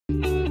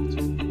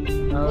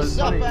What's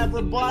up,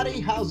 everybody?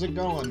 How's it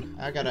going?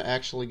 I gotta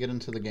actually get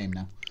into the game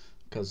now.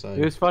 Because it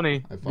was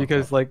funny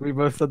because up. like we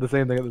both said the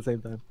same thing at the same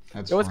time.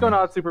 That's Yo, what's going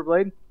on, Super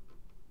Blade?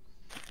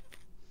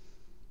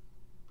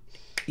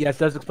 Yes,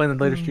 does explain the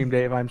later stream,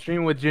 Dave. I'm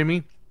streaming with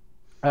Jimmy.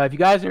 If you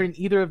guys are in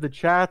either of the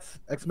chats,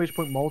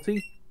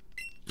 !multi.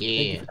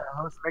 Yeah.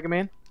 Host Mega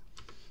Man.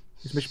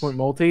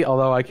 !multi.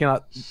 Although I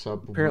cannot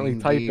apparently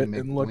type it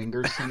and look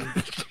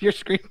your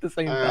screen at the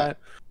same time.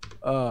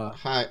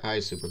 Hi,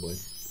 Super Blade.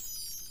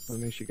 Let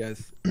me make sure you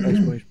guys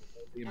 !multi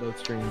both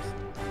streams.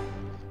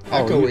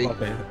 Echoey.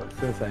 Okay, I was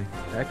gonna say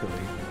echoey.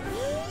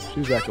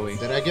 Who's echoey?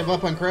 Did I give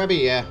up on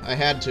Krabby? Yeah, I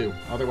had to.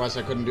 Otherwise,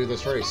 I couldn't do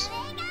this race.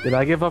 Did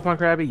I give up on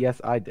Krabby? Yes,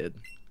 I did.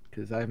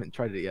 Because I haven't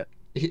tried it yet.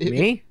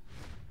 Me?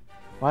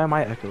 Why am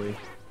I echoey?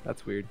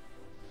 That's weird.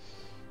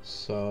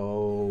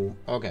 So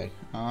okay.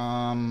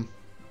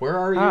 Where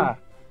are you?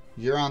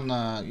 You're on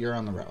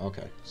the route.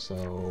 Okay,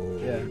 so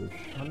yeah.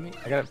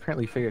 I gotta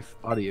apparently figure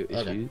audio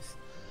issues. Okay.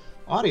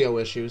 Audio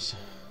issues.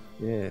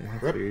 Yeah,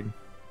 that's weird.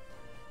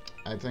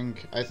 I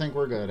think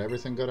we're good.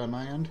 Everything good on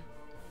my end?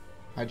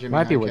 Hi, Jimmy.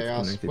 Might Hi, be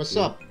Chaos. What's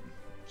up?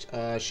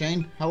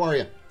 Shane, how are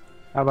you?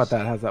 How about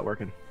that? How's that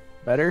working?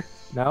 Better?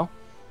 No?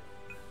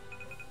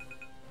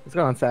 What's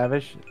going on,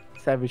 Savage?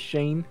 Savage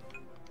Shane.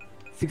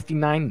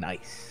 69.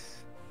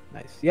 Nice.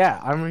 Nice. Yeah,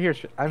 I'm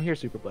here,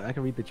 Super Blade. I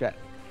can read the chat.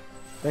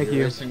 Thank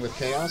you. Racing with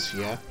Chaos?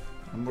 Yeah.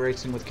 I'm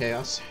racing with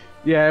Chaos.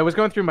 Yeah, it was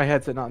going through my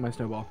headset, not my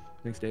snowball.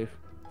 Thanks, Dave.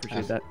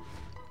 Appreciate that.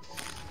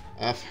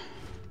 F.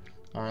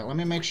 Alright, let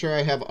me make sure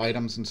I have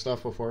items and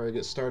stuff before I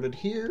get started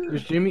here.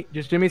 Does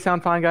Jimmy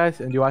sound fine, guys?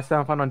 And do I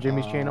sound fine on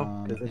Jimmy's channel?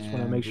 Because I just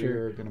want to make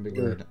sure. We're gonna be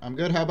good. I'm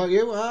good. How about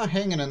you?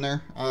 Hanging in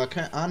there.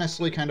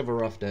 Honestly, kind of a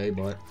rough day,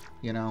 but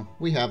you know,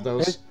 we have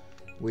those.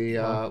 We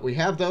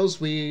have those.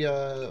 We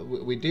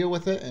deal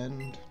with it,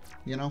 and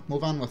you know,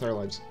 move on with our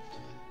lives.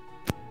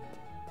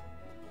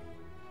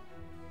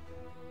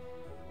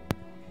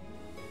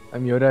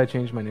 I'm Yoda. I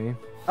changed my name.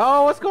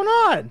 Oh, what's going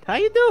on? How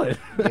you doing?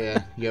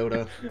 Yeah,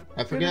 Yoda.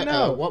 I forget.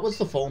 What was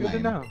the full name? Good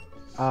to know.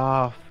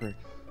 Oh, frick.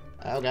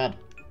 Oh God.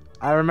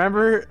 I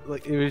remember,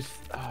 like, it was.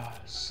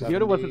 70...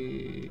 Yoda wasn't.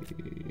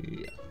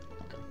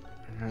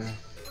 Yeah. Okay.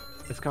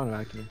 It's coming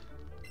back to me.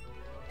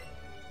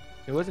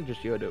 It wasn't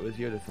just Yoda. It was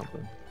Yoda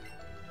something.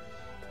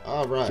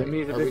 All right.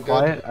 Jimmy's a bit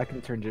quiet. I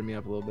can turn Jimmy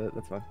up a little bit.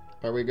 That's fine.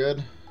 Are we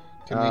good?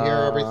 Can we hear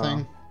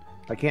everything?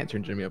 I can't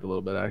turn Jimmy up a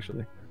little bit,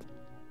 actually.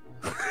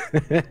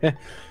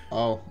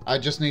 Oh, I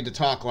just need to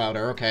talk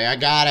louder. Okay, I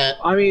got it.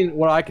 I mean,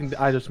 well, I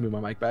just move my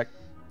mic back.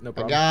 No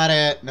problem. I got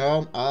it.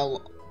 No,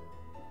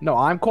 No,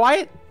 I'm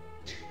quiet?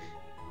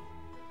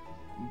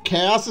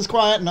 Chaos is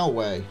quiet? No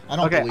way. I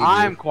don't believe you. Okay,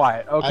 I'm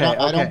quiet. Okay,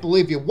 I don't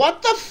believe you.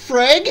 What the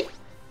frig?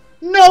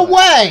 No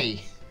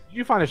way! Did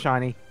you find a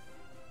shiny?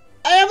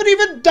 I haven't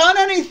even done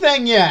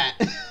anything yet!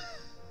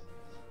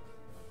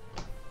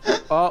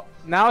 Well,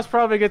 now is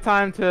probably a good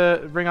time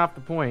to bring off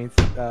the points,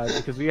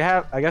 because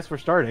I guess we're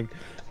starting.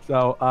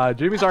 So,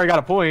 Jimmy's already got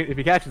a point if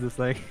he catches this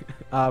thing.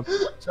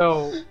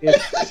 So,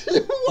 it's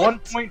 1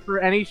 point for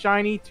any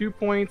shiny, 2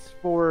 points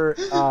for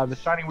the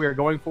shiny we are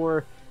going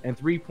for, and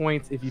 3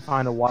 points if you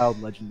find a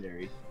wild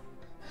legendary.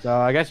 So,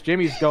 I guess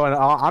Jimmy's going,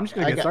 I'm just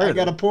going to get started. I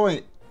got a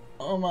point.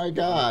 Oh my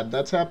God,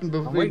 that's happened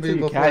before.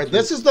 This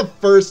This is the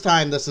first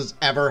time this has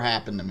ever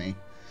happened to me.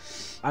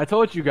 I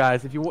told you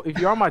guys, if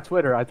you're on my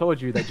Twitter, I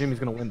told you that Jimmy's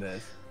gonna win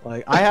this.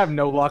 Like, I have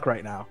no luck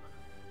right now.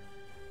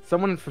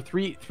 Someone for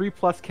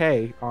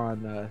 3+K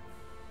on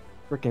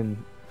freaking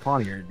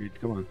Pontier, dude.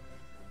 Come on.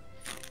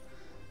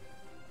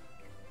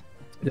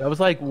 That was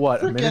like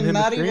what? A minute in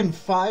not the stream? Even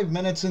 5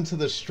 minutes into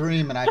the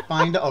stream, and I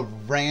find a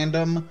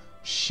random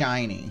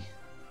shiny.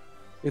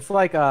 It's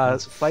like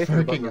it's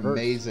freaking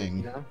amazing.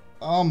 You know?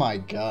 Oh my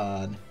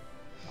God.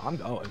 I'm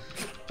going.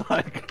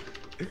 Like.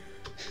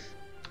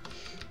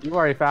 You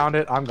already found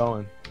it. I'm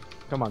going.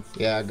 Come on.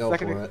 Yeah, go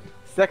for it.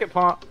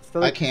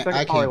 I can't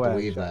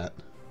believe that.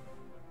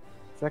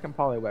 Second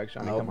Poliwag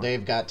shiny. Oh,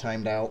 Dave got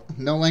timed out.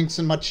 No links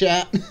in my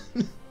chat.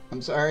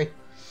 I'm sorry.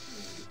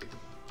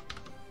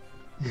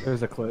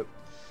 There's a clip.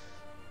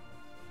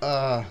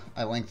 I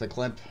linked the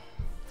clip.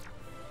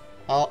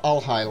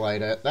 I'll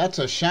highlight it. That's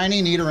a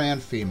shiny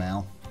Nidoran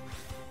female.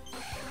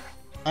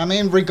 I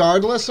mean,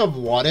 regardless of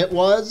what it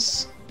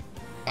was,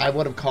 I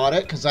would have caught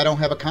it because I don't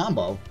have a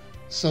combo.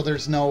 So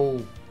there's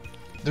no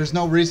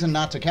reason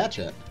not to catch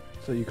it.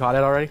 So you caught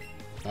it already?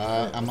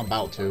 I'm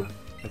about to.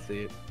 Let's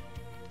see it.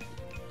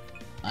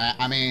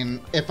 I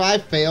mean, if I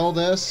fail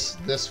this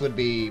would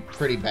be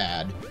pretty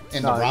bad.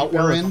 In the route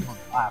we're in.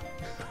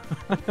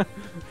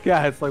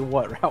 Yeah, it's like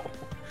what route?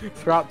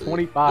 It's route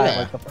 25,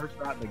 like the first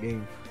route in the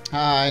game.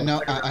 I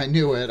know. I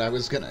knew it. It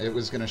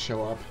was gonna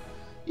show up.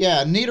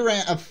 Yeah,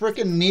 Nidoran, a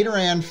frickin'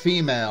 Nidoran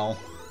female.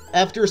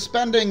 After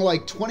spending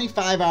like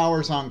 25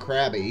 hours on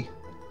Krabby.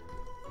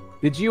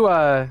 Did you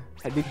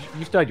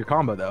still had your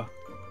combo though?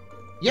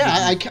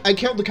 Yeah, I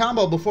killed the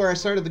combo before I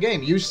started the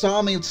game. You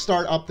saw me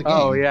start up the game.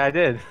 Oh, yeah, I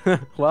did.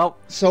 Well...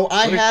 So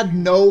I had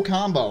no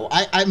combo.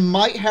 I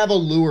might have a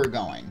lure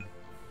going.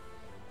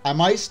 I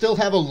might still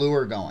have a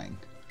lure going.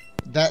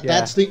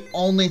 That's the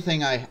only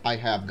thing I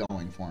have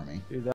going for me. Dude,